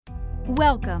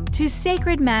Welcome to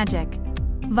Sacred Magic.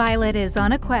 Violet is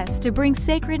on a quest to bring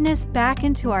sacredness back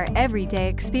into our everyday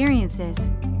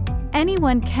experiences.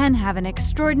 Anyone can have an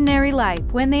extraordinary life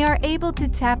when they are able to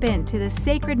tap into the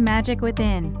sacred magic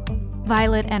within.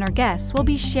 Violet and her guests will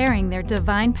be sharing their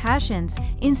divine passions,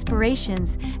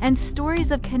 inspirations, and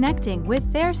stories of connecting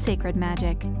with their sacred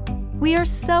magic. We are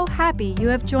so happy you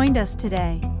have joined us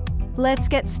today. Let's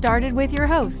get started with your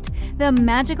host, the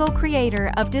magical creator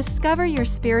of Discover Your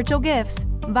Spiritual Gifts,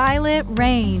 Violet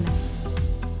Rain.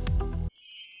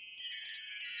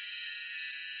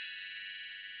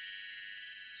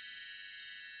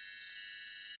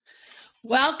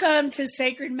 Welcome to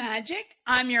Sacred Magic.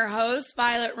 I'm your host,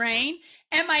 Violet Rain,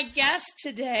 and my guest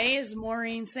today is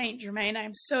Maureen St. Germain.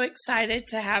 I'm so excited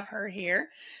to have her here.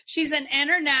 She's an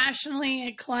internationally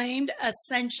acclaimed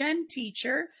Ascension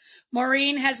teacher.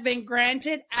 Maureen has been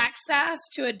granted access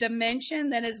to a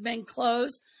dimension that has been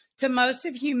closed to most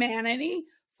of humanity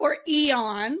for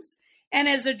eons and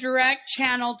is a direct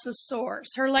channel to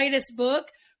source. Her latest book,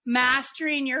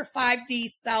 Mastering Your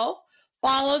 5D Self,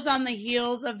 follows on the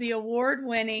heels of the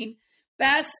award-winning,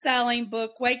 best-selling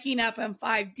book, Waking Up in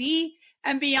 5D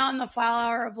and Beyond the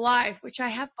Flower of Life, which I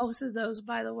have both of those,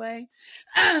 by the way.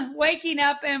 Waking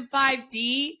Up in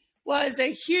 5D was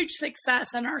a huge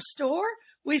success in our store.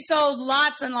 We sold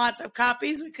lots and lots of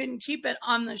copies. We couldn't keep it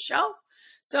on the shelf.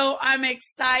 So I'm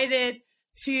excited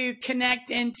to connect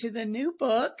into the new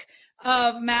book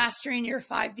of Mastering Your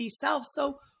 5D Self.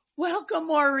 So welcome,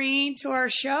 Maureen, to our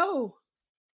show.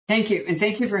 Thank you. And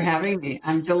thank you for having me.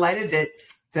 I'm delighted that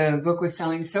the book was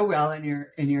selling so well in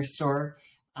your store.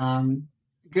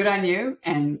 Good on you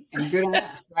and good on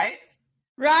us, right?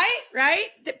 Right.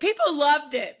 The people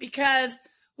loved it because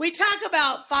we talk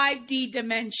about 5D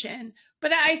dimension,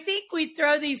 but I think we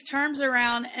throw these terms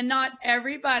around and not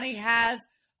everybody has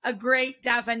a great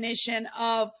definition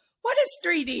of what is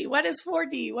 3D, what is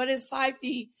 4D, what is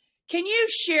 5D. Can you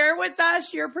share with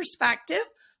us your perspective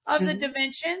of the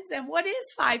dimensions and what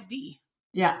is 5D?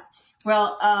 Yeah.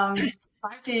 Well,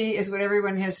 5D is what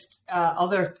everyone has, all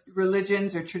their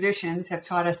religions or traditions have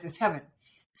taught us is heaven.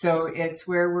 So it's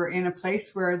where we're in a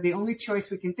place where the only choice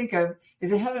we can think of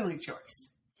is a heavenly choice.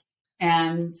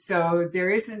 And so there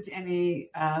isn't any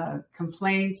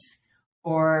complaints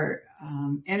or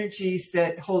energies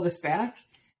that hold us back.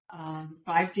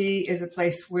 5D is a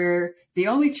place where the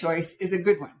only choice is a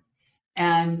good one.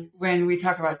 And when we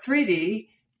talk about 3D,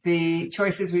 the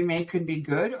choices we make can be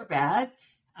good or bad.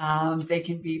 They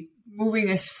can be moving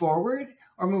us forward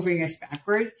or moving us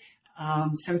backward.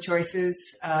 Some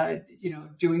choices,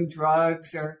 doing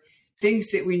drugs or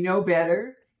things that we know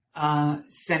better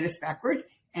send us backward.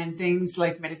 And things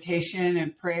like meditation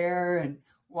and prayer and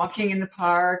walking in the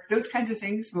park, those kinds of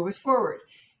things move us forward.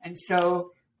 And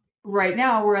so right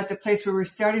now we're at the place where we're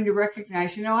starting to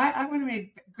recognize, I want to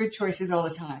make good choices all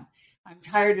the time. I'm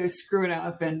tired of screwing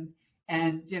up and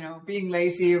being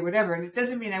lazy or whatever. And it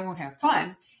doesn't mean I won't have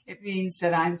fun. It means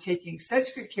that I'm taking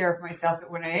such good care of myself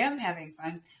that when I am having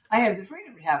fun, I have the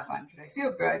freedom to have fun because I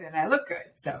feel good and I look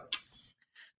good. So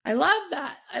I love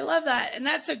that. And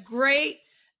that's a great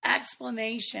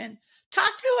explanation.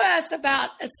 Talk to us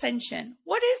about Ascension.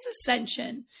 What is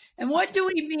Ascension? And what do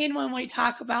we mean when we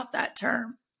talk about that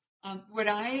term? What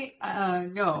I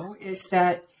know is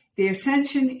that the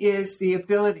Ascension is the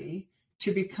ability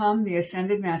to become the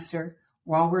Ascended Master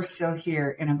while we're still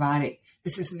here in a body.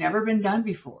 This has never been done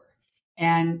before.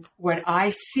 And what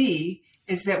I see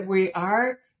is that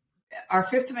our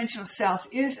fifth dimensional self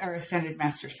is our Ascended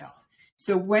Master self.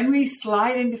 So when we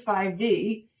slide into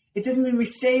 5D, it doesn't mean we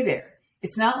stay there.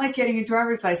 It's not like getting a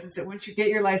driver's license that once you get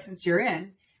your license, you're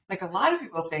in. Like a lot of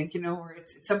people think, where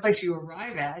it's someplace you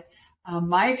arrive at.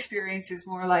 My experience is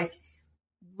more like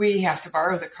we have to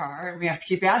borrow the car and we have to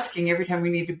keep asking every time we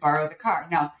need to borrow the car.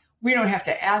 Now, we don't have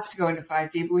to ask to go into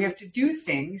 5D, but we have to do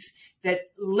things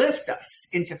that lift us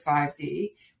into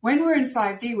 5D. When we're in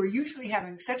 5D, we're usually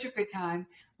having such a good time,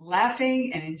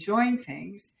 laughing and enjoying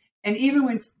things. And even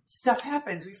when stuff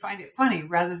happens, we find it funny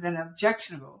rather than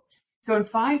objectionable. So in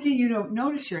 5D, you don't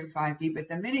notice you're in 5D, but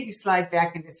the minute you slide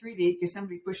back into 3D because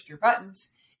somebody pushed your buttons,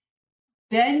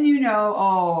 then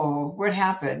what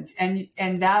happened?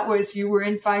 And that was, you were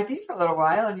in 5D for a little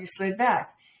while and you slid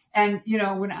back. And,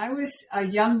 when I was a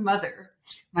young mother,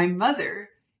 my mother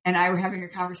and I were having a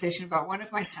conversation about one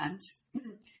of my sons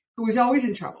who was always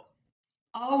in trouble,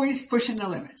 always pushing the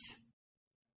limits.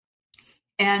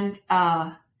 And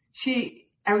I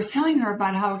was telling her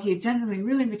about how he had done something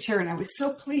really mature, and I was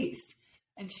so pleased.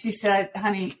 And she said,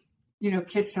 honey,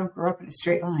 kids don't grow up in a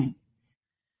straight line.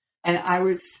 And I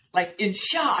was like in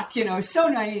shock, so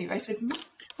naive. I said,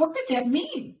 what could that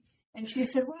mean? And she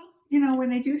said, well, when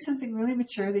they do something really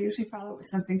mature, they usually follow it with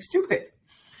something stupid.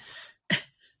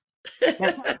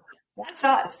 That's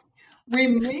us. We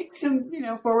make some,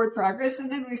 forward progress, and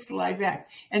then we slide back.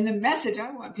 And the message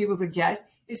I want people to get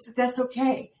is that that's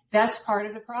okay. That's part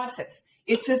of the process.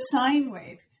 It's a sine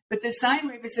wave, but the sine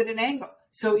wave is at an angle.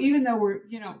 So even though we're,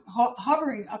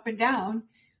 hovering up and down,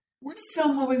 we're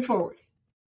still moving forward.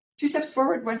 2 steps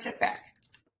forward, 1 step back.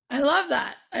 I love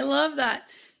that. I love that.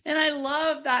 And I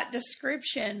love that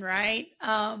description, right?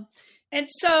 And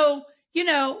so,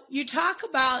 you talk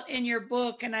about in your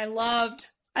book, and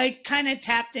I kind of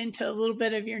tapped into a little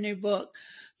bit of your new book.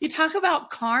 You talk about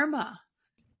karma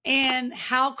and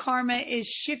how karma is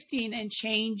shifting and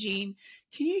changing.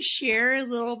 Can you share a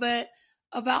little bit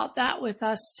about that with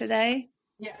us today?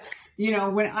 Yes.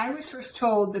 When I was first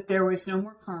told that there was no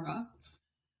more karma,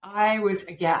 I was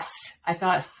aghast. I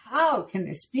thought, how can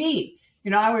this be?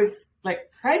 I was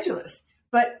like credulous,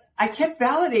 but I kept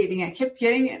validating. I kept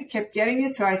getting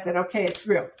it. So I said, okay, it's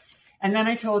real. And then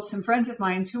I told some friends of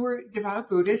mine who were devout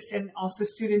Buddhists and also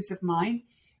students of mine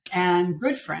and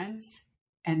good friends,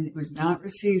 and it was not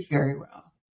received very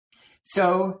well.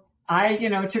 So I,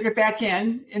 took it back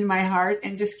in my heart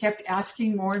and just kept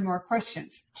asking more and more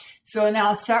questions. So now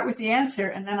I'll start with the answer,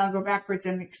 and then I'll go backwards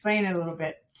and explain it a little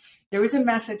bit. There was a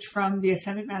message from the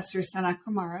Ascended Master Sanat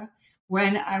Kumara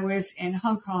when I was in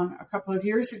Hong Kong a couple of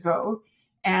years ago,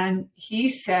 and he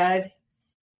said,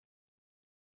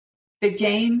 the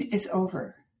game is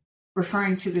over,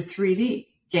 referring to the 3D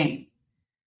game.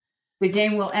 The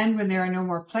game will end when there are no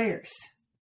more players.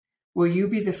 Will you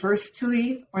be the first to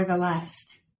leave or the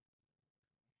last?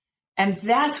 And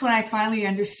that's when I finally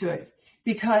understood,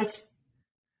 because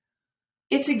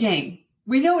it's a game.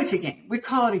 We know it's a game. We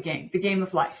call it a game, the game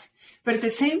of life. But at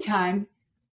the same time,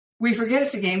 we forget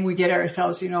it's a game. We get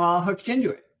ourselves, all hooked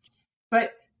into it.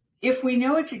 But if we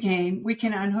know it's a game, we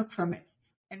can unhook from it.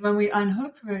 And when we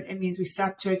unhook from it, it means we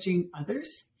stop judging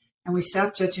others and we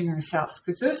stop judging ourselves,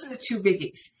 because those are the 2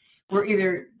 biggies. We're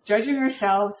either judging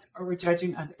ourselves or we're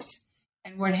judging others.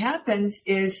 And what happens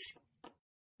is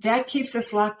that keeps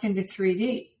us locked into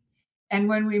 3D. And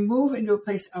when we move into a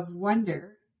place of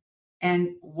wonder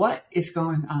and what is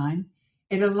going on,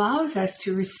 it allows us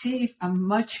to receive a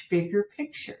much bigger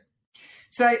picture.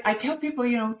 So I tell people,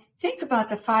 think about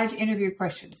the 5 interview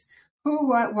questions. Who,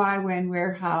 what, why, when,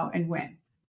 where, how, and when.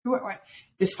 Who, what, why.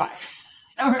 There's 5.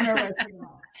 I don't remember what I put them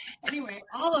all. Anyway,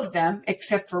 all of them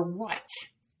except for what.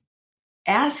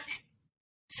 Ask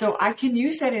so I can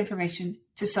use that information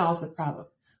to solve the problem.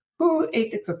 Who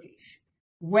ate the cookies?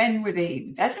 When were they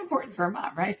eaten? That's important for a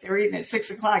mom, right? They were eating at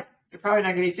 6 o'clock. They're probably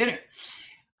not going to eat dinner.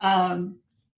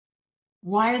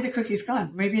 Why are the cookies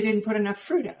gone? Maybe I didn't put enough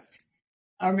fruit out.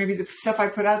 Or maybe the stuff I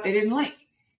put out they didn't like.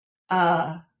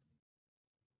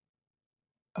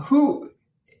 Who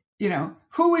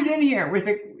was in here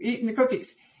eating the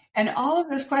cookies? And all of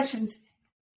those questions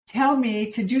tell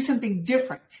me to do something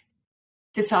different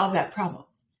to solve that problem.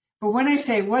 But when I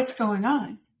say what's going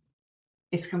on,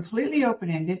 it's completely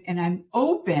open-ended, and I'm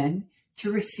open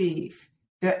to receive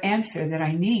the answer that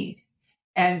I need.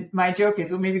 And my joke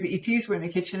is, well, maybe the ETs were in the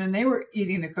kitchen and they were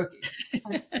eating the cookies.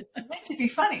 It's meant to be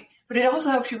funny, but it also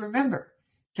helps you remember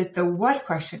that the what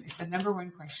question is the number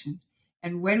 1 question.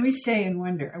 And when we say and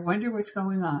wonder, I wonder what's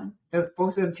going on,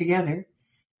 both of them together,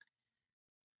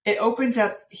 it opens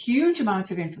up huge amounts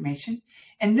of information.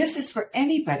 And this is for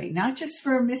anybody, not just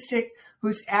for a mystic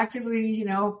who's actively,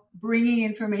 bringing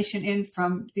information in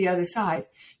from the other side,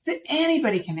 that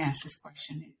anybody can ask this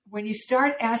question. When you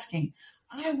start asking,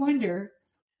 I wonder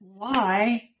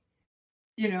why,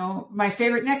 my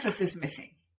favorite necklace is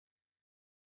missing.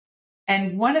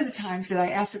 And one of the times that I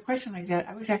asked a question like that,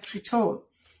 I was actually told,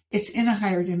 it's in a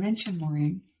higher dimension,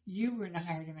 Maureen. You were in a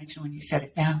higher dimension when you set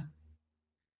it down.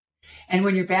 And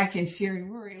when you're back in fear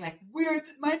and worry, like,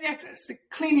 where's my necklace? The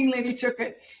cleaning lady took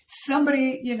it.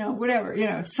 Somebody,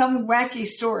 whatever, some wacky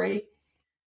story.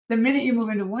 The minute you move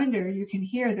into wonder, you can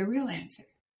hear the real answer.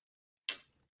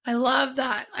 I love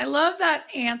that. I love that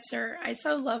answer. I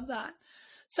so love that.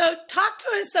 So talk to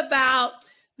us about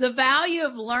the value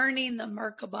of learning the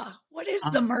Merkaba. What is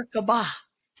the Merkaba?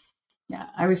 Yeah,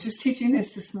 I was just teaching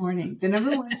this morning. The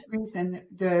number 1 reason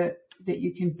that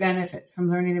you can benefit from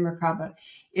learning the Merkaba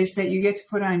is that you get to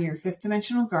put on your 5th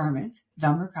dimensional garment, the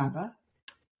Merkaba,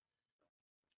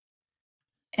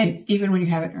 and even when you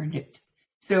haven't earned it.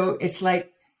 So it's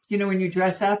like, when you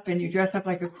dress up and you dress up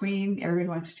like a queen, everybody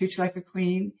wants to treat you like a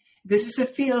queen. This is the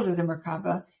field of the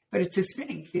Merkaba, but it's a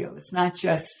spinning field. It's not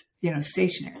just,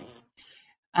 stationary.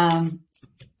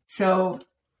 So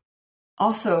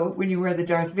also when you wear the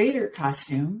Darth Vader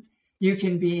costume, you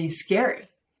can be scary.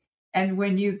 And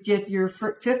when you get your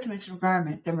fifth dimensional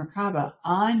garment, the Merkaba,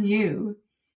 on you,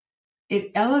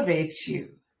 it elevates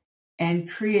you and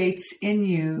creates in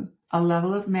you a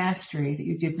level of mastery that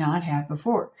you did not have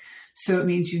before. So it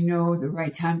means you know the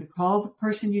right time to call the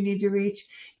person you need to reach.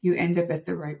 You end up at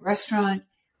the right restaurant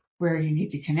where you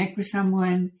need to connect with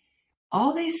someone.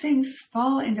 All these things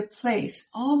fall into place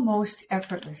almost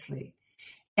effortlessly.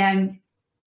 And,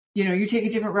 you take a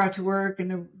different route to work,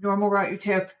 and the normal route you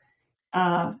took,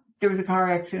 there was a car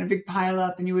accident, a big pile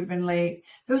up, and you would have been late.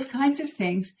 Those kinds of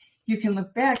things, you can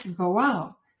look back and go,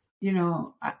 wow,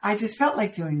 I just felt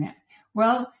like doing that.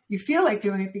 Well, you feel like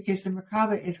doing it because the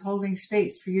Merkaba is holding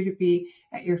space for you to be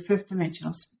at your fifth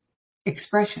dimensional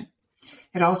expression.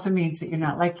 It also means that you're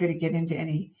not likely to get into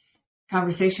any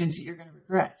conversations that you're going to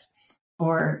regret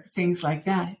or things like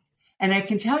that. And I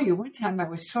can tell you, one time I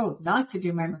was told not to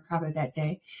do my Merkaba that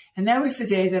day. And that was the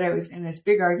day that I was in this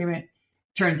big argument.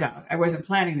 Turns out I wasn't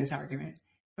planning this argument,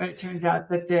 but it turns out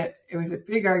that it was a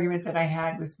big argument that I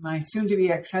had with my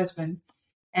soon-to-be ex-husband.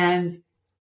 And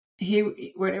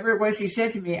whatever it was he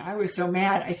said to me, I was so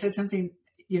mad. I said something,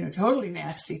 totally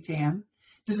nasty to him.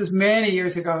 This was many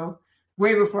years ago,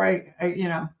 way before I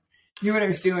knew what I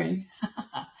was doing.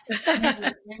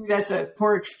 Maybe that's a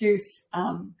poor excuse.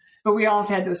 But we all have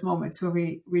had those moments where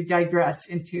we digress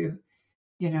into,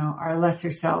 our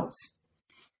lesser selves.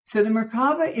 So the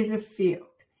Merkaba is a field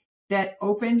that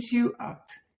opens you up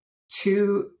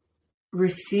to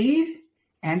receive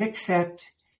and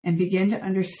accept and begin to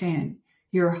understand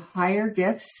your higher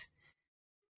gifts,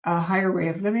 a higher way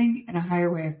of living, and a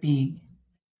higher way of being.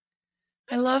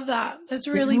 I love that. That's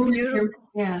really beautiful.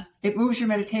 It moves your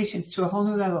meditations to a whole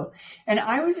new level. And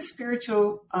I was a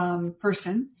spiritual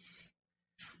person,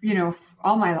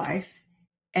 all my life.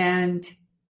 And,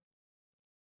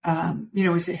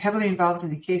 was heavily involved in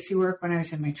the Casey work when I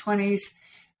was in my 20s.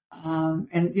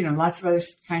 And, lots of other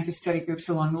kinds of study groups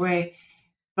along the way.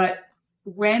 But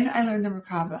when I learned the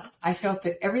Merkaba, I felt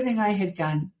that everything I had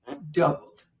done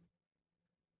doubled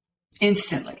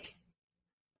instantly.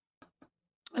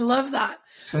 I love that.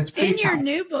 So it's in your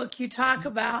new book, you talk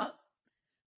about,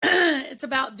 it's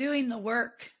about doing the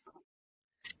work,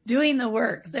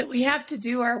 that we have to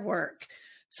do our work.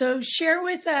 So share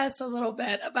with us a little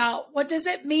bit about what does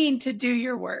it mean to do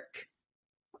your work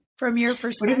from your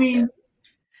perspective? What it means,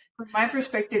 from my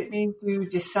perspective, it means you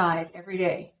decide every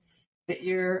day that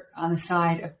you're on the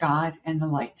side of God and the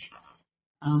light.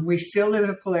 We still live in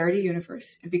a polarity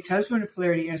universe. And because we're in a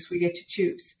polarity universe, we get to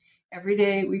choose. Every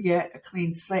day we get a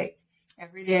clean slate.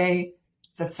 Every day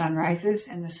the sun rises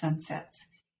and the sun sets.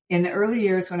 In the early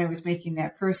years when I was making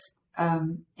that first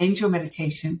angel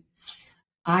meditation,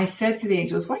 I said to the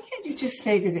angels, why can't you just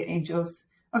say to the angels,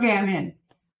 okay, I'm in.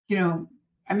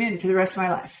 I'm in for the rest of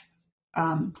my life.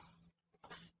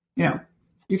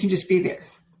 You can just be there,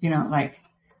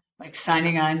 like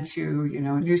signing on to, a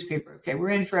newspaper. Okay, we're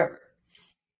in forever.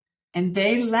 And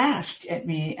they laughed at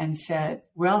me and said,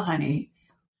 well, honey,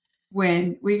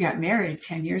 when we got married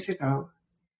 10 years ago,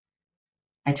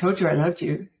 I told you I loved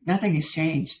you. Nothing has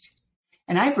changed.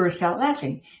 And I burst out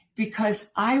laughing because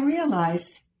I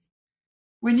realized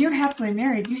when you're happily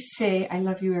married, you say, I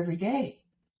love you every day.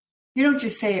 You don't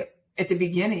just say it at the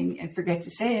beginning and forget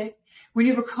to say it. When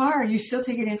you have a car, you still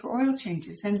take it in for oil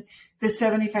changes and the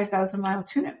 75,000 mile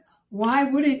tune-up. Why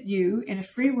wouldn't you, in a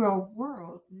free will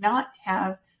world, not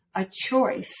have a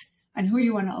choice on who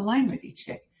you want to align with each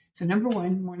day? So number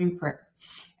one, morning prayer.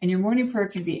 And your morning prayer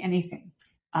can be anything.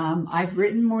 I've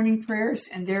written morning prayers,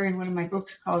 and they're in one of my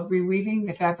books called Reweaving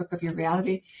the Fabric of Your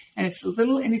Reality. And it's a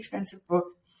little inexpensive book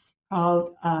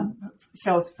called,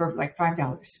 sells for like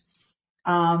 $5.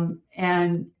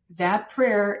 And that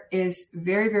prayer is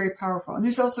very, very powerful. And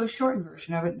there's also a shortened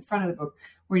version of it in the front of the book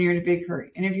when you're in a big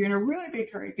hurry. And if you're in a really big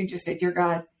hurry, you can just say, dear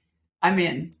God, I'm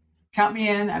in. Count me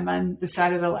in. I'm on the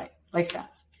side of the light, like that.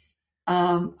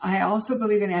 I also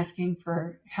believe in asking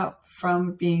for help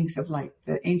from beings of light,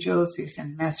 the angels, the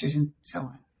ascended masters, and so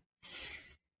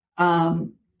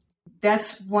on.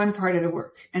 That's one part of the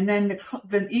work. And then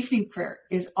the evening prayer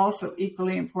is also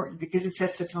equally important because it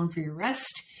sets the tone for your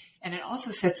rest, and it also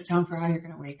sets the tone for how you're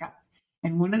going to wake up.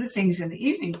 And one of the things in the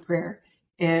evening prayer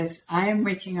is, I am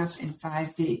waking up in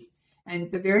 5D.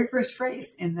 And the very first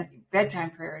phrase in the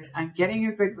bedtime prayer is, I'm getting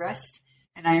a good rest,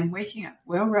 and I am waking up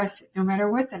well rested no matter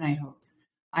what the night holds.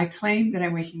 I claim that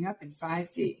I'm waking up in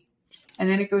 5D. And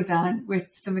then it goes on with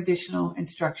some additional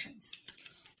instructions.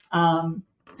 So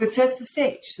it sets the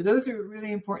stage. So those are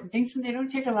really important things, and they don't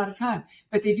take a lot of time,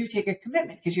 but they do take a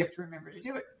commitment because you have to remember to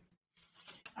do it.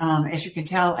 As you can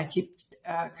tell, I keep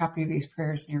a copy of these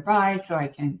prayers nearby so I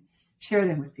can share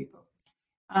them with people.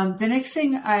 The next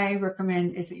thing I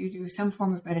recommend is that you do some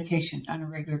form of meditation on a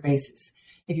regular basis.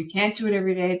 If you can't do it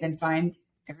every day, then find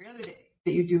every other day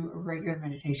that you do a regular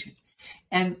meditation.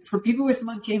 And for people with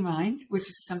monkey mind, which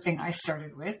is something I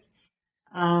started with,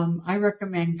 I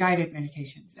recommend guided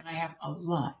meditations. And I have a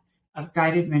lot of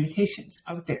guided meditations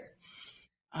out there,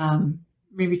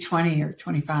 maybe 20 or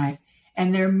 25.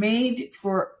 And they're made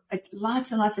for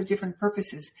lots and lots of different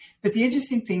purposes. But the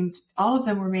interesting thing, all of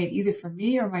them were made either for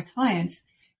me or my clients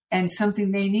and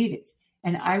something they needed.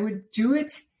 And I would do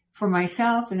it for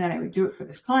myself, and then I would do it for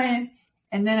this client.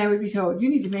 And then I would be told, you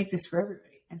need to make this for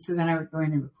everybody. And so then I would go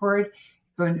in and record,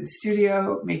 go into the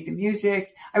studio, make the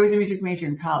music. I was a music major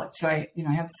in college, so I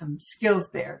have some skills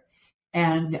there.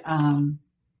 And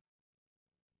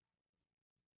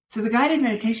so the guided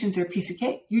meditations are a piece of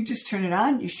cake. You just turn it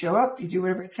on, you show up, you do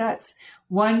whatever it says.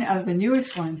 One of the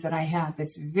newest ones that I have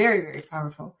that's very, very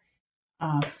powerful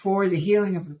for the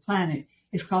healing of the planet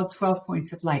is called 12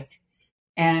 Points of Light.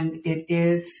 And it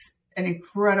is an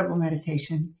incredible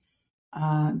meditation,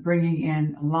 bringing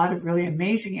in a lot of really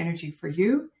amazing energy for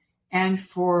you and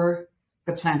for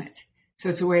the planet. So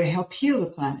it's a way to help heal the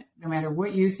planet, no matter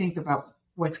what you think about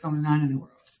what's going on in the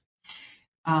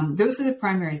world. Those are the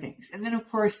primary things. And then, of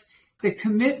course, the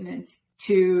commitment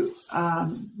to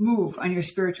move on your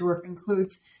spiritual work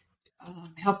includes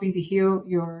helping to heal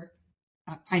your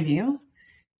pineal,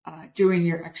 doing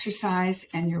your exercise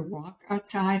and your walk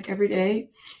outside every day,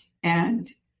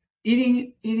 and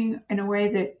eating in a way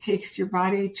that takes your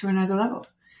body to another level.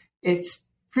 It's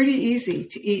pretty easy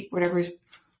to eat whatever's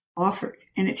offered,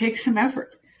 and it takes some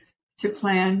effort to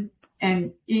plan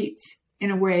and eat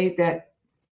in a way that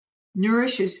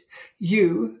nourishes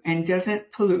you and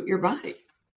doesn't pollute your body.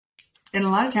 And a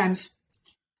lot of times,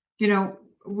 we don't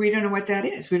know what that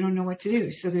is. We don't know what to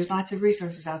do. So there's lots of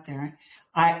resources out there.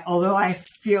 Although I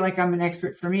feel like I'm an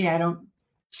expert for me, I don't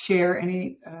share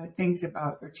any things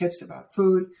about or tips about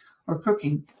food or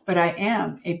cooking, but I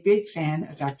am a big fan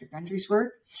of Dr. Gundry's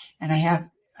work, and I have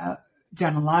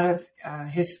done a lot of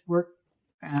his work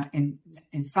in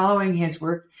following his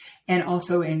work, and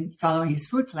also in following his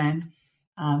food plan.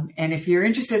 And if you're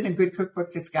interested in a good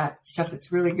cookbook that's got stuff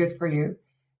that's really good for you,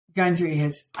 Gundry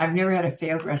I've never had a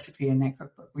failed recipe in that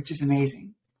cookbook, which is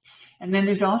amazing. And then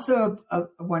there's also a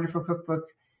wonderful cookbook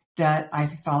that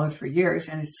I've followed for years,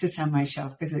 and it sits on my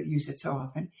shelf because I use it so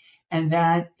often. And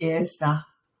that is the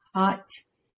Hot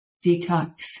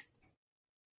Detox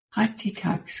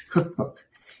cookbook.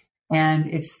 And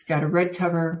it's got a red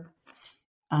cover.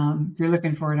 If you're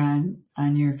looking for it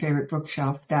on your favorite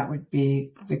bookshelf, that would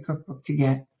be the cookbook to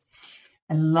get.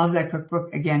 I love that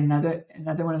cookbook. Again,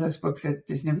 another one of those books that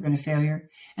there's never been a failure.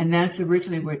 And that's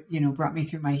originally what, brought me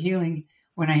through my healing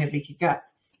when I had leaky gut.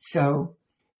 So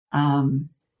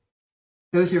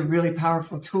those are really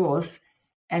powerful tools.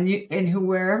 And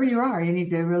wherever you are, you need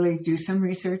to really do some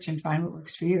research and find what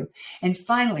works for you. And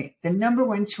finally, the number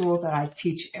one tool that I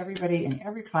teach everybody in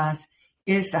every class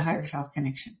is the higher self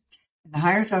connection. And the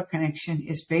higher self connection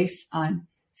is based on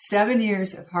 7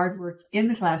 years of hard work in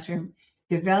the classroom,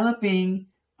 developing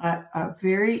a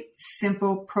very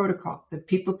simple protocol that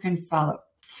people can follow.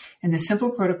 And the simple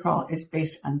protocol is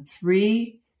based on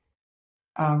 3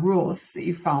 rules that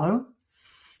you follow,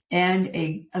 and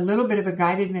a little bit of a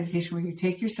guided meditation where you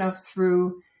take yourself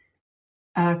through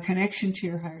a connection to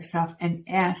your higher self and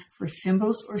ask for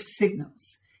symbols or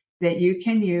signals that you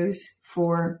can use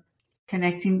for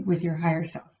connecting with your higher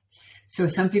self. So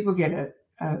some people get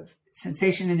a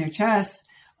sensation in their chest,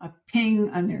 a ping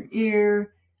on their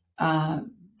ear,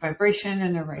 vibration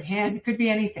in their right hand. It could be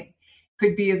anything. It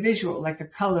could be a visual, like a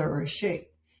color or a shape.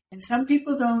 And some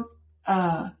people don't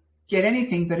get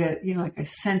anything but like a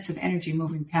sense of energy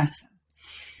moving past them.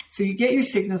 So you get your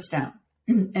signals down,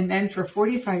 and then for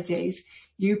 45 days,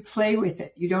 you play with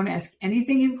it. You don't ask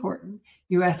anything important.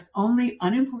 You ask only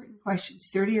unimportant questions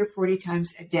 30 or 40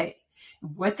 times a day.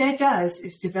 And what that does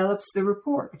is develops the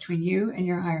rapport between you and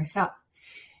your higher self.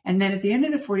 And then at the end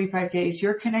of the 45 days,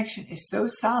 your connection is so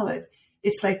solid.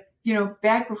 It's like,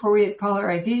 back before we had caller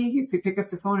ID, you could pick up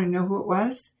the phone and know who it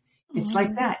was. It's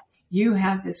like that. You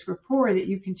have this rapport that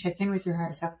you can check in with your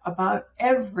higher self about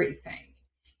everything.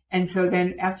 And so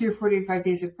then after your 45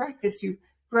 days of practice, you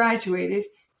graduated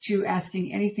to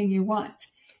asking anything you want.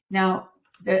 Now,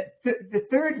 the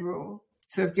third rule,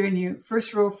 so I've given you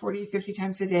first rule, 40, 50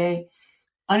 times a day,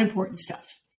 unimportant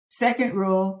stuff. Second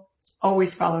rule,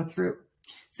 always follow through.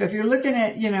 So if you're looking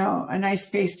at, a nice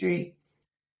pastry,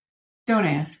 don't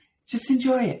ask, just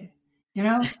enjoy it.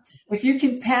 If you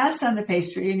can pass on the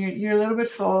pastry and you're a little bit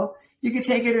full, you can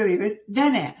take it or leave it,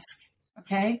 then ask.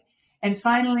 Okay. And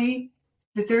finally,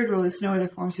 The third rule is no other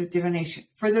forms of divination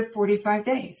for the 45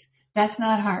 days. That's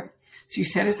not hard. So you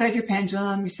set aside your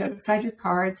pendulum, you set aside your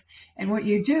cards, and what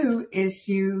you do is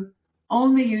you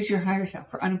only use your higher self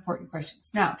for unimportant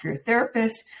questions. Now, if you're a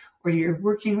therapist or you're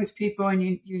working with people and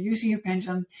you're using your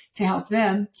pendulum to help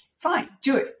them, fine,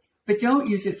 do it. But don't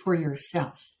use it for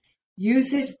yourself.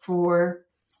 Use it for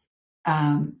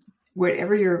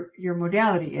whatever your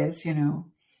modality is,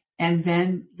 and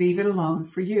then leave it alone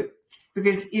for you.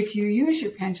 Because if you use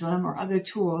your pendulum or other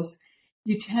tools,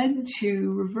 you tend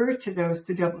to revert to those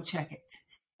to double check it.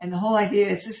 And the whole idea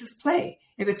is this is play.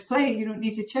 If it's play, you don't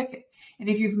need to check it. And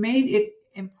if you've made it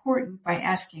important by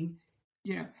asking,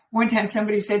 one time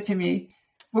somebody said to me,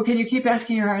 well, can you keep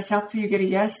asking your higher self till you get a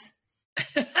yes?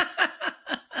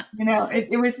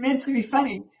 It was meant to be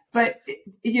funny, but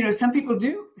some people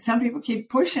do. Some people keep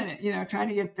pushing it, trying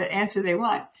to get the answer they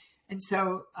want. And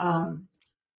so,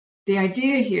 the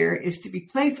idea here is to be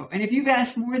playful. And if you've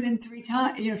asked more than 3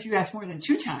 times, if you ask more than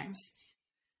 2 times,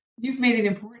 you've made it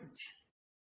important.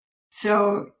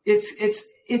 So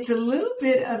it's a little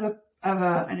bit of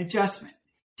an adjustment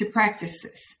to practice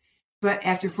this. But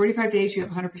after 45 days, you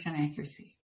have 100%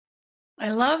 accuracy.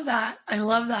 I love that.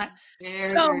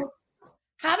 So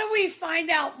how do we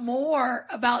find out more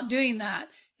about doing that?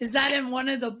 Is that in one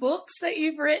of the books that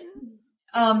you've written?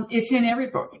 It's in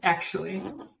every book, actually.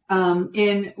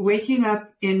 In Waking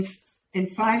Up in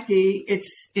 5D,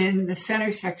 it's in the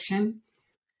center section.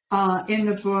 In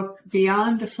the book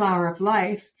Beyond the Flower of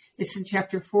Life, it's in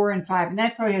chapter 4 and 5. And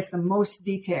that probably has the most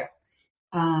detail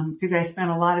because I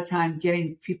spent a lot of time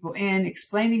getting people in,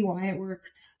 explaining why it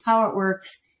works, how it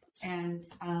works. And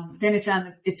then it's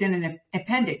in an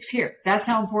appendix here. That's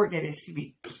how important it is to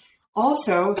me.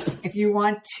 Also, if you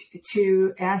want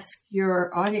to ask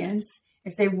your audience,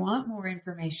 if they want more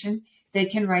information, they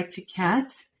can write to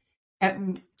Kat at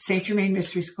St. Germain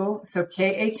Mystery School. So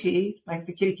K-A-T, like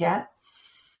the kitty cat,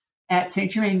 at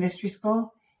St. Germain Mystery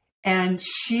School. And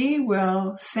she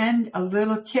will send a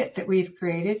little kit that we've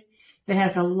created that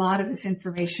has a lot of this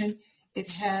information.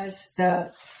 It has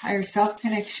the higher self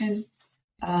connection.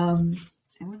 I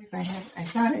wonder if I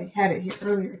thought I had it here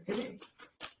earlier today.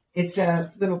 It's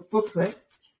a little booklet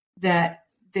that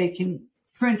they can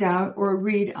print out or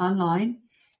read online,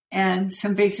 and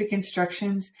some basic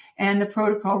instructions and the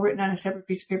protocol written on a separate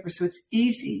piece of paper. So it's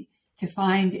easy to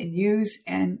find and use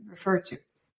and refer to.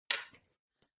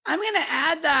 I'm going to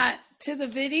add that to the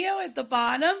video at the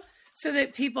bottom so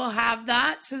that people have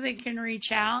that so they can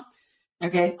reach out.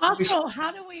 Okay. Also,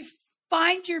 how do we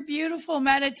find your beautiful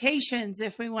meditations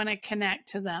if we want to connect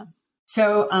to them?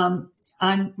 So on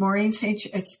Maureen on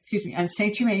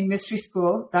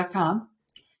stgermainmysteryschool.com.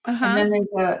 And then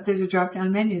there's a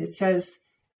drop-down menu that says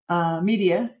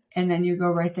media, and then you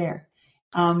go right there.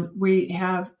 We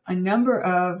have a number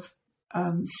of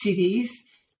CDs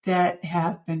that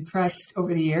have been pressed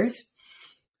over the years,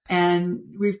 and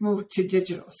we've moved to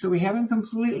digital. So we haven't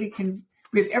completely,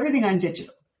 we have everything on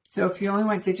digital. So if you only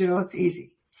want digital, it's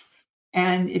easy.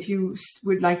 And if you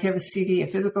would like to have a CD, a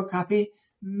physical copy,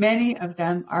 many of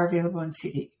them are available in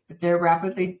CD, but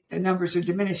the numbers are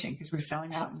diminishing because we're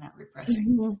selling out and not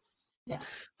repressing. Mm-hmm. Yeah.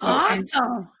 Awesome.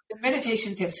 And the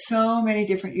meditations have so many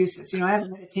different uses. I have a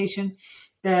meditation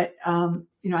that, I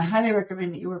highly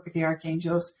recommend that you work with the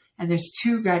archangels. And there's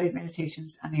 2 guided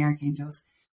meditations on the archangels.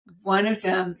 One of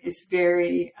them is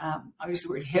very, I'll use the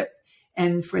word hip,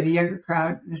 and for the younger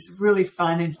crowd, it's really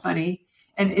fun and funny.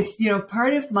 And it's,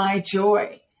 part of my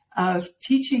joy of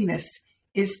teaching this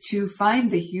is to find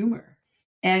the humor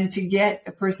and to get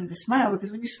a person to smile,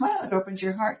 because when you smile, it opens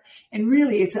your heart. And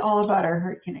really, it's all about our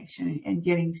heart connection and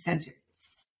getting centered.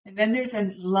 And then there's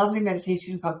a lovely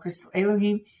meditation called Crystal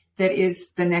Elohim that is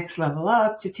the next level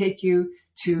up to take you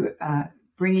to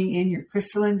bringing in your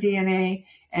crystalline DNA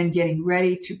and getting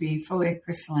ready to be fully a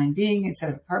crystalline being instead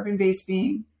of a carbon-based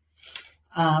being.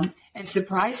 And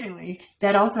surprisingly,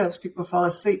 that also helps people fall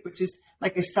asleep, which is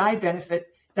like a side benefit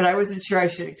that I wasn't sure I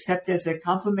should accept as a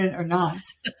compliment or not.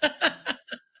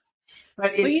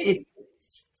 But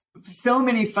so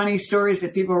many funny stories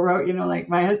that people wrote, like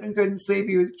my husband couldn't sleep.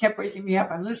 He kept waking me up.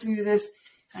 I'm listening to this,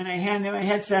 and I hand him a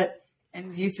headset,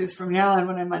 and he says, from now on,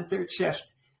 when I'm on 3rd shift,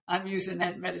 I'm using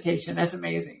that meditation. That's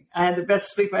amazing. I had the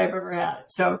best sleep I've ever had.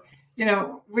 So, what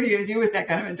are you going to do with that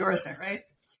kind of endorsement, right?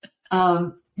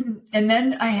 And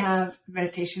then I have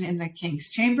meditation in the King's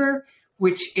Chamber,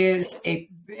 which is a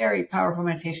very powerful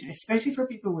meditation, especially for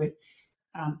people with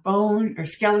bone or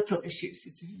skeletal issues.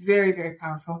 It's very, very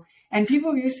powerful. And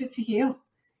people use it to heal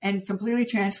and completely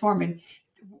transform. And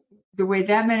the way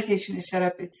that meditation is set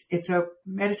up, it's a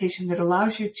meditation that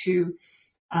allows you to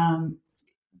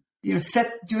do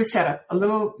a setup, a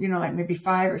little, like maybe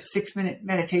 5 or 6 minute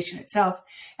meditation itself.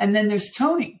 And then there's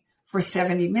toning for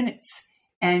 70 minutes,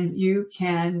 and you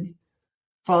can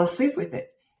fall asleep with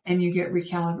it and you get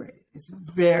recalibrated. It's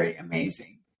very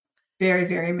amazing. Very,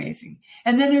 very amazing.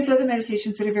 And then there's other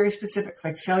meditations that are very specific,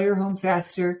 like sell your home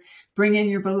faster, bring in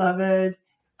your beloved,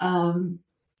 bring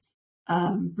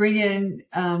in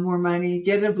more money,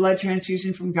 get a blood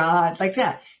transfusion from God, like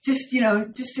that. Just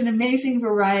an amazing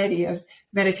variety of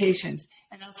meditations.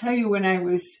 And I'll tell you, when I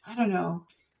was,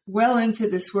 well into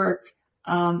this work,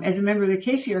 as a member of the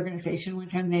Casey organization, one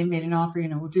time they made an offer,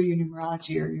 we'll do your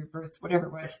numerology or your births, whatever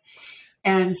it was.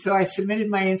 And so I submitted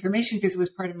my information because it was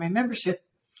part of my membership.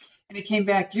 And it came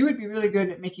back, you would be really good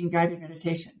at making guided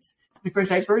meditations. And of course,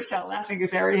 I burst out laughing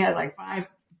because I already had like 5,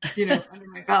 under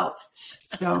my belt.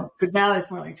 So, but now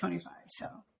it's more like 25. So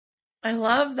I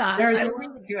love that. They're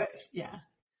really good. Yeah.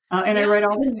 And I write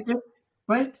all the music.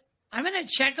 What? I'm going to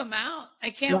check them out. I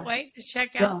can't wait to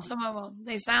check out some of them.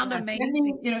 They sound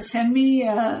amazing. Send me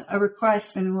a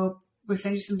request and we'll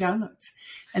send you some downloads.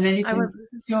 And then you can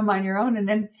do them on your own. And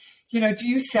then, do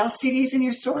you sell CDs in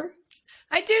your store?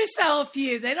 I do sell a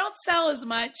few. They don't sell as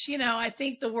much. I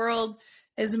think the world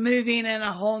is moving in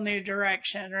a whole new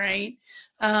direction, right?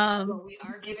 Well, we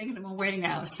are giving them away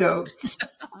now. So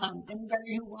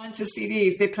anybody who wants a CD,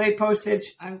 if they pay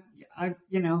postage,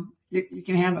 you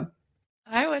can have them.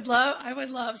 I would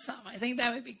love some. I think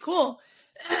that would be cool.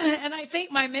 And I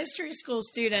think my mystery school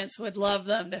students would love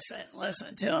them to sit and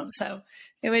listen to them. So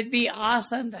it would be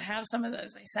awesome to have some of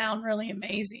those. They sound really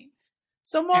amazing.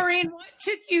 So Maureen, what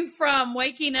took you from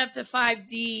waking up to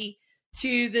 5D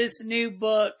to this new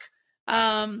book,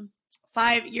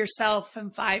 Yourself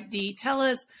and 5D? Tell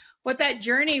us what that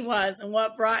journey was and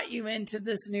what brought you into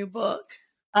this new book.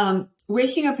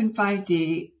 Waking up in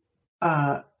 5D,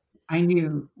 I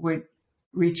knew would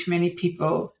reach many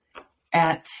people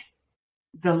at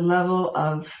the level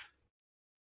of,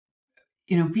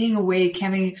 being awake,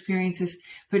 having experiences,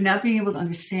 but not being able to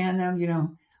understand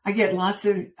them. I get lots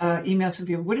of emails from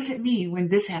people. What does it mean when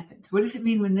this happens? What does it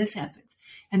mean when this happens?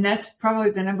 And that's probably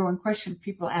the number one question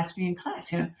people ask me in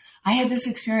class. I had this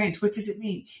experience. What does it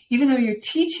mean? Even though you're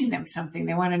teaching them something,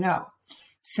 they want to know.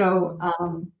 So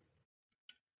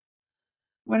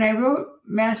when I wrote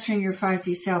Mastering Your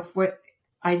 5D Self, what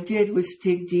I did was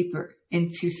dig deeper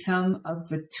into some of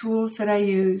the tools that I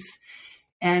use.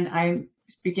 And I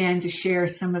began to share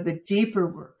some of the deeper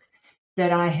work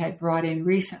that I had brought in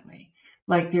recently.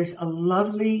 Like there's a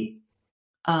lovely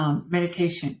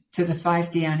meditation to the 5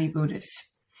 Dhyani Buddhas.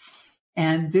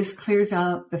 And this clears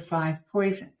out the 5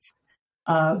 poisons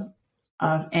of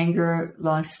anger,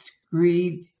 lust,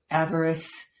 greed,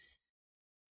 avarice,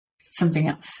 something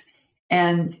else.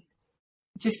 And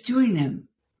just doing them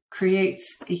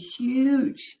creates a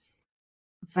huge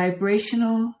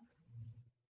vibrational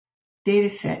data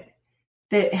set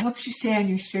that helps you stay on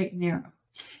your straight and narrow.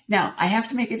 Now, I have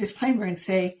to make a disclaimer and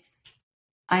say,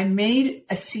 I made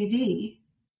a CD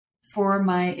for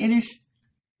my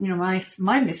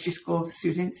my mystery school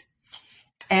students.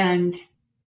 And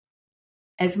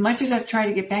as much as I've tried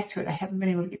to get back to it, I haven't been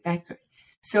able to get back to it.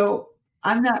 So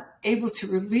I'm not able to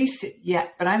release it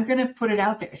yet, but I'm going to put it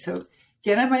out there. So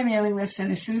get on my mailing list.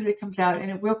 And as soon as it comes out,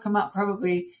 and it will come out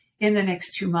probably in the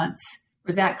next 2 months,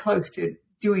 we're that close to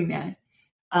doing that.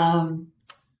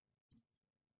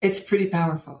 It's pretty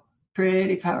powerful.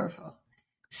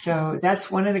 So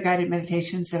that's one of the guided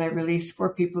meditations that I release for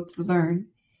people to learn.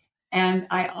 And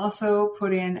I also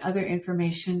put in other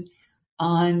information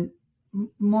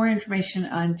more information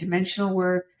on dimensional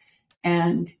work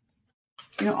and,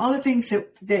 all the things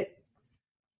that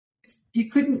you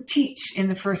couldn't teach in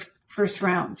the first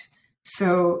round.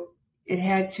 So it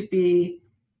had to be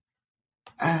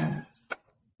the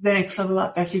next level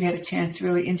up after you had a chance to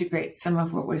really integrate some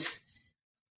of what was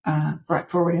brought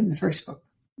forward in the first book.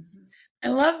 I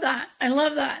love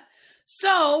that.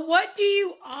 So what do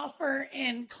you offer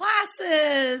in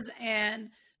classes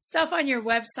and stuff on your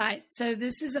website? So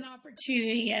this is an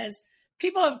opportunity as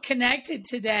people have connected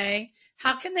today.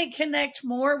 How can they connect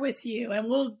more with you? And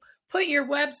we'll put your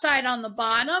website on the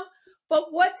bottom,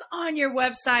 but what's on your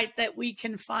website that we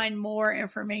can find more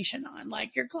information on,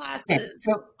 like your classes? Okay.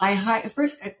 So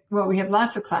we have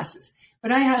lots of classes,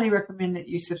 but I highly recommend that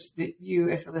you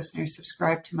as a listener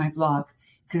subscribe to my blog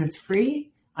because it's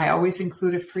free. I always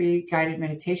include a free guided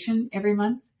meditation every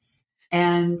month.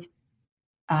 And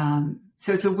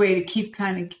so it's a way to keep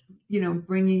kind of,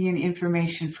 bringing in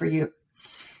information for you.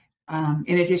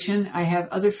 In addition, I have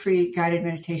other free guided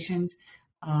meditations.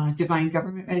 Divine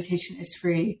Government Meditation is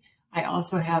free. I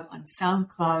also have on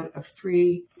SoundCloud a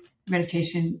free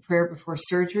meditation, Prayer Before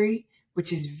Surgery,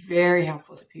 which is very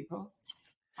helpful to people.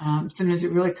 Sometimes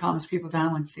it really calms people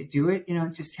down once they do it.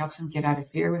 It just helps them get out of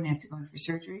fear when they have to go in for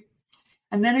surgery.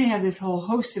 And then I have this whole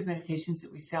host of meditations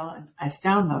that we sell as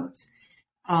downloads.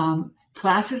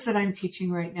 Classes that I'm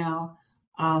teaching right now,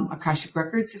 Akashic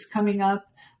Records is coming up.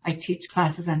 I teach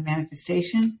classes on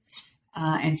manifestation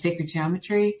and sacred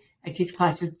geometry. I teach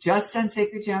classes just on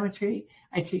sacred geometry.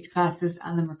 I teach classes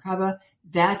on the Merkaba.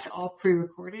 That's all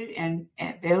pre-recorded and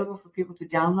available for people to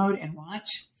download and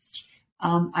watch.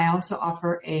 I also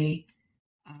offer a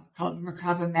called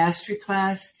Merkaba Mastery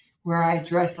class where I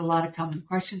address a lot of common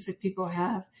questions that people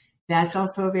have. That's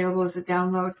also available as a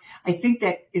download. I think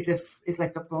that is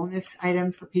like a bonus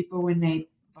item for people when they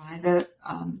buy the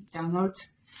downloads.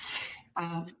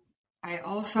 I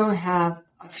also have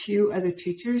a few other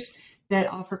teachers that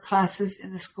offer classes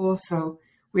in the school. So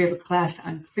we have a class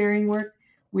on clearing work.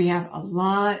 We have a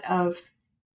lot of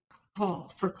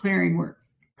call for clearing work,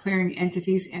 clearing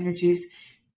entities, energies,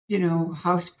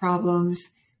 house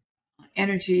problems,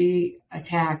 energy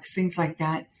attacks, things like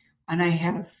that. And I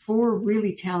have 4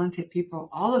 really talented people.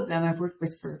 All of them I've worked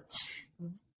with for,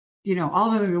 all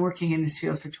of them have been working in this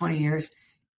field for 20 years.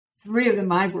 3 of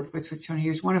them I've worked with for 20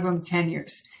 years, one of them 10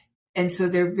 years. And so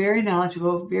they're very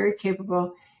knowledgeable, very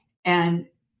capable. And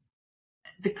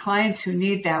the clients who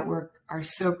need that work are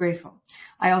so grateful.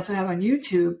 I also have on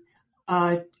YouTube,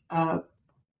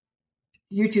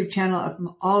 YouTube channel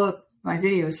of all of my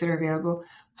videos that are available.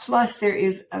 Plus there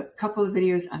is a couple of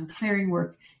videos on clearing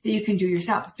work that you can do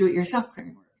it yourself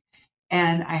clearing work.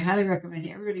 And I highly recommend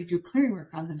everybody do clearing work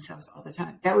on themselves all the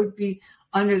time. That would be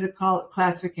under the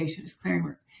classification as clearing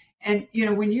work. And,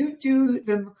 when you do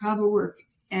the Merkaba work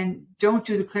and don't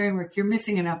do the clearing work, you're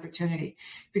missing an opportunity,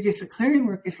 because the clearing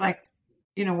work is like,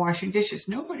 washing dishes.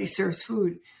 Nobody serves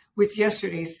food with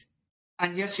yesterday's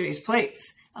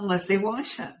plates unless they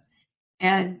wash them.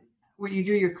 And when you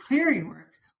do your clearing work,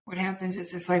 what happens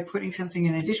is it's like putting something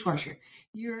in a dishwasher.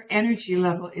 Your energy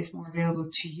level is more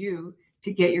available to you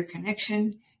to get your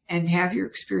connection and have your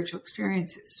spiritual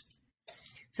experiences.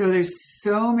 So there's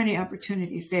so many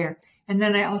opportunities there. And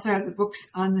then I also have the books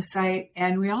on the site.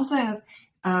 And we also have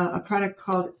a product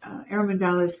called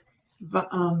Aramandala's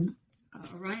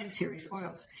Orion series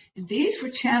oils. And these were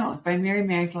channeled by Mary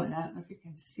Magdalene. I don't know if you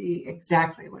can see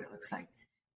exactly what it looks like,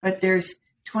 but there's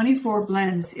 24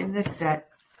 blends in this set.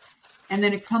 And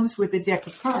then it comes with a deck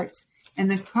of cards. And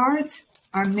the cards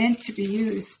are meant to be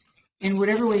used in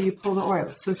whatever way you pull the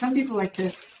oils. So some people like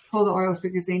to pull the oils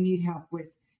because they need help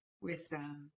with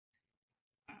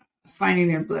finding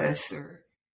their bliss or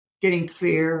getting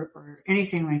clear or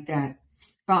anything like that.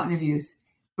 Fountain of Youth.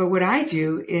 But what I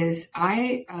do is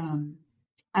I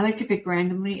like to pick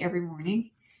randomly every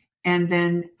morning, and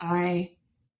then I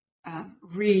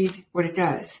read what it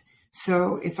does.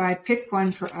 So if I pick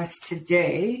one for us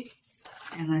today,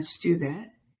 and let's do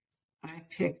that, I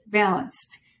pick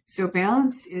Balanced. So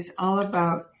Balanced is all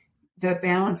about the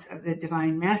balance of the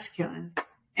divine masculine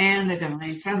and the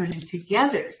divine feminine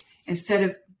together, instead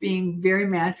of being very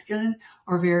masculine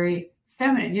or very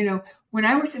feminine. When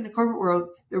I worked in the corporate world,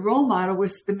 the role model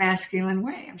was the masculine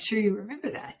way. I'm sure you remember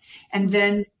that. And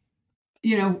then,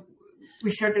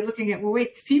 we started looking at, well,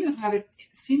 wait,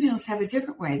 females have a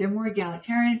different way. They're more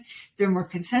egalitarian. They're more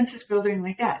consensus building,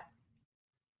 like that.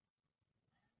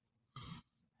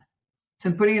 So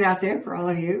I'm putting it out there for all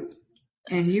of you,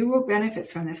 and you will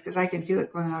benefit from this because I can feel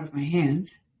it going out of my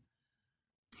hands.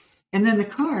 And then the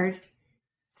card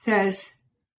says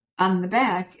on the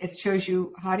back, it shows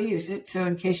you how to use it. So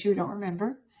in case you don't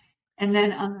remember. And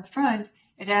then on the front,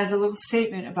 it has a little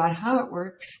statement about how it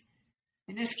works.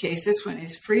 In this case, this one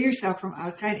is: free yourself from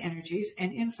outside energies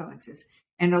and influences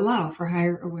and allow for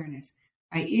higher awareness.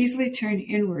 I easily turn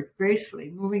inward gracefully,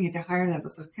 moving into higher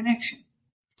levels of connection.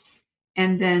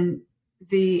 And then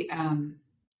the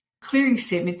clearing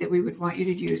statement that we would want you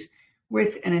to use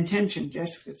with an intention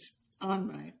disc that's on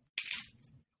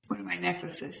one of my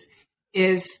necklaces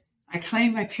is: I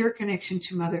claim my pure connection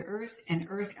to Mother Earth and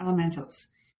Earth elementals,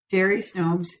 fairies,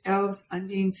 gnomes, elves,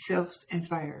 undines, sylphs, and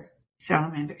fire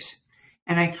salamanders.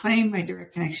 And I claim my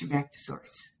direct connection back to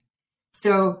Source.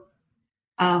 So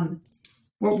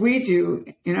what we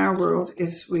do in our world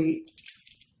is we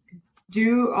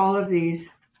do all of these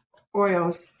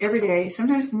oils every day,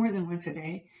 sometimes more than once a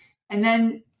day. And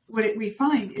then what we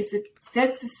find is it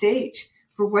sets the stage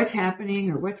for what's happening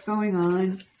or what's going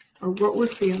on or what we're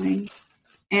feeling.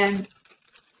 And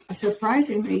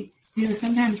surprisingly,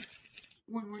 sometimes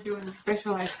when we're doing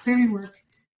specialized clearing work,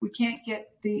 we can't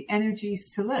get the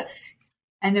energies to lift.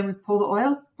 And then we pull the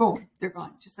oil, boom, they're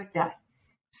gone, just like that.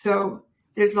 So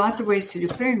there's lots of ways to do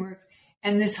clearing work.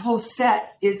 And this whole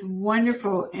set is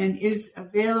wonderful and is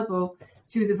available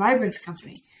through the Vibrance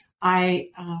Company. I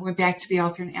went back to the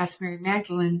altar and asked Mary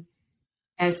Magdalene,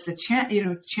 as the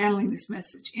channeling this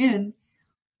message in,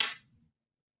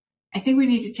 I think we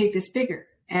need to take this bigger.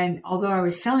 And although I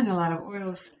was selling a lot of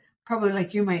oils, probably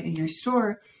like you might in your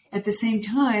store, at the same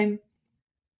time,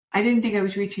 I didn't think I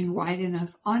was reaching a wide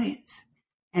enough audience.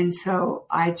 And so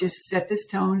I just set this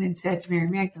tone and said to Mary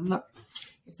Magdalene, look,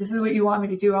 if this is what you want me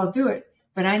to do, I'll do it.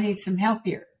 But I need some help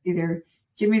here. Either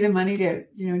give me the money to,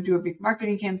 do a big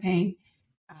marketing campaign,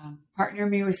 partner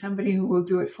me with somebody who will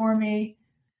do it for me.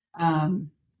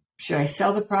 Should I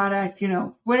sell the product?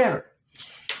 Whatever.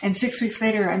 And 6 weeks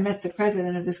later, I met the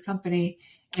president of this company,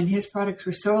 and his products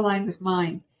were so aligned with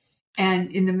mine.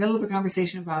 And in the middle of a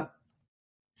conversation about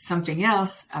something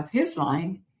else of his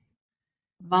line,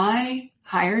 my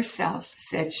higher self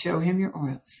said, show him your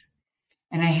oils.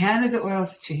 And I handed the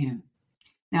oils to him.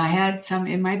 Now, I had some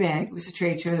in my bag. It was a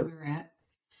trade show that we were at.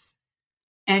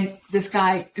 And this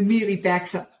guy immediately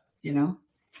backs up,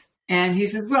 And he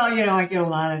said, well, I get a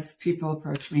lot of people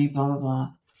approach me, blah, blah,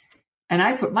 blah. And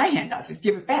I put my hand out and said,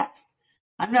 give it back.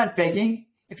 I'm not begging.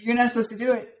 If you're not supposed to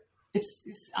do it,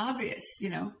 it's obvious,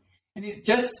 And he,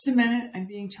 just a minute, I'm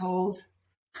being told.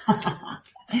 And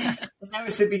that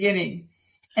was the beginning.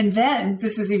 And then,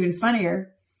 this is even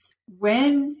funnier,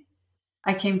 when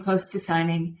I came close to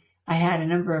signing, I had a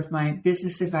number of my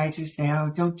business advisors say, oh,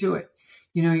 don't do it.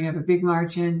 You have a big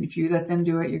margin. If you let them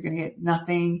do it, you're going to get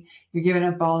nothing. You're giving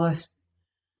up all this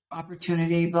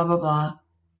opportunity, blah, blah, blah.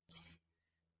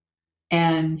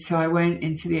 And so I went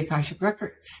into the Akashic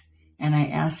Records and I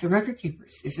asked the record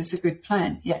keepers, is this a good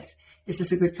plan? Yes. Is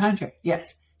this a good contract?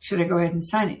 Yes. Should I go ahead and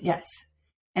sign it? Yes.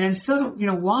 And I'm still,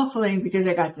 waffling because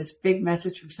I got this big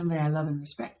message from somebody I love and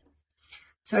respect.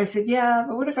 So I said, yeah,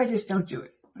 but what if I just don't do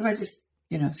it? What if I just,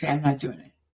 say I'm not doing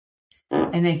it?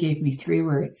 And they gave me 3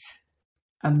 words,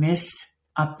 a missed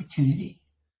opportunity.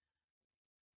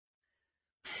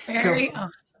 Very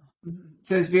awesome.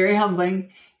 So it was very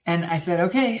humbling. And I said,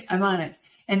 okay, I'm on it.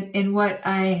 And what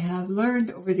I have learned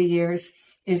over the years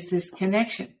is this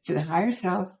connection to the higher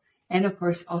self. And of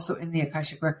course, also in the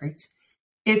Akashic Records,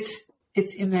 it's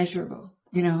immeasurable.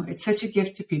 It's such a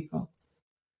gift to people.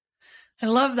 I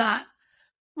love that.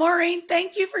 Maureen,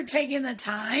 thank you for taking the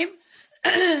time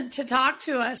to talk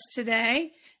to us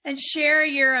today and share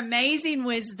your amazing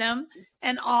wisdom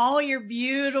and all your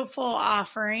beautiful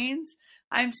offerings.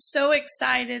 I'm so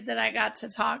excited that I got to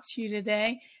talk to you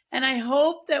today, and I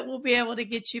hope that we'll be able to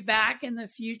get you back in the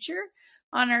future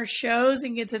on our shows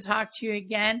and get to talk to you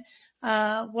again.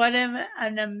 What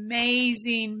an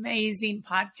amazing, amazing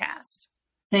podcast.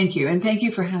 Thank you. And thank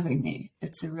you for having me.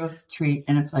 It's a real treat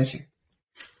and a pleasure.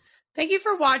 Thank you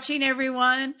for watching,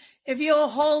 everyone. If you'll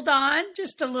hold on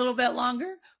just a little bit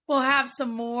longer, we'll have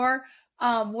some more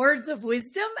words of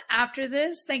wisdom after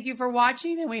this. Thank you for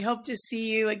watching, and we hope to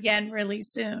see you again really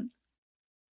soon.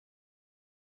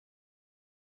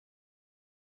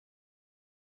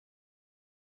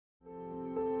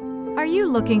 Are you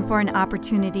looking for an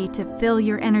opportunity to fill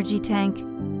your energy tank?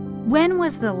 When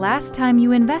was the last time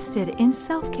you invested in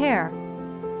self-care?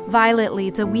 Violet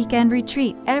leads a weekend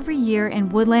retreat every year in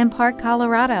Woodland Park,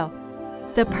 Colorado.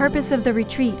 The purpose of the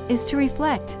retreat is to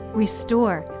reflect,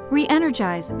 restore,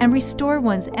 re-energize, and restore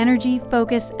one's energy,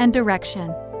 focus, and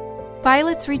direction.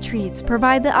 Violet's retreats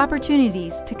provide the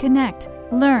opportunities to connect,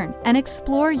 learn, and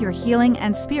explore your healing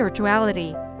and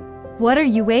spirituality. What are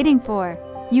you waiting for?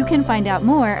 You can find out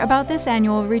more about this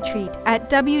annual retreat at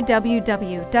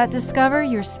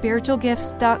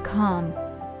www.discoveryourspiritualgifts.com.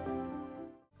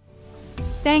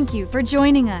 Thank you for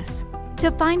joining us.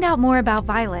 To find out more about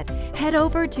Violet, head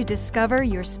over to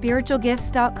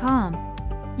discoveryourspiritualgifts.com.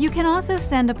 You can also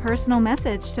send a personal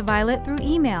message to Violet through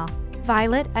email,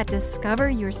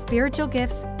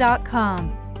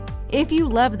 violet@discoveryourspiritualgifts.com. If you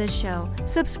love this show,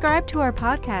 subscribe to our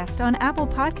podcast on Apple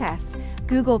Podcasts,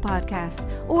 Google Podcasts,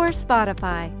 or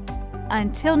Spotify.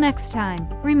 Until next time,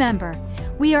 remember,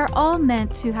 we are all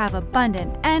meant to have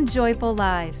abundant and joyful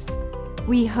lives.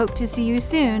 We hope to see you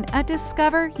soon at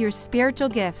Discover Your Spiritual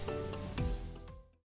Gifts.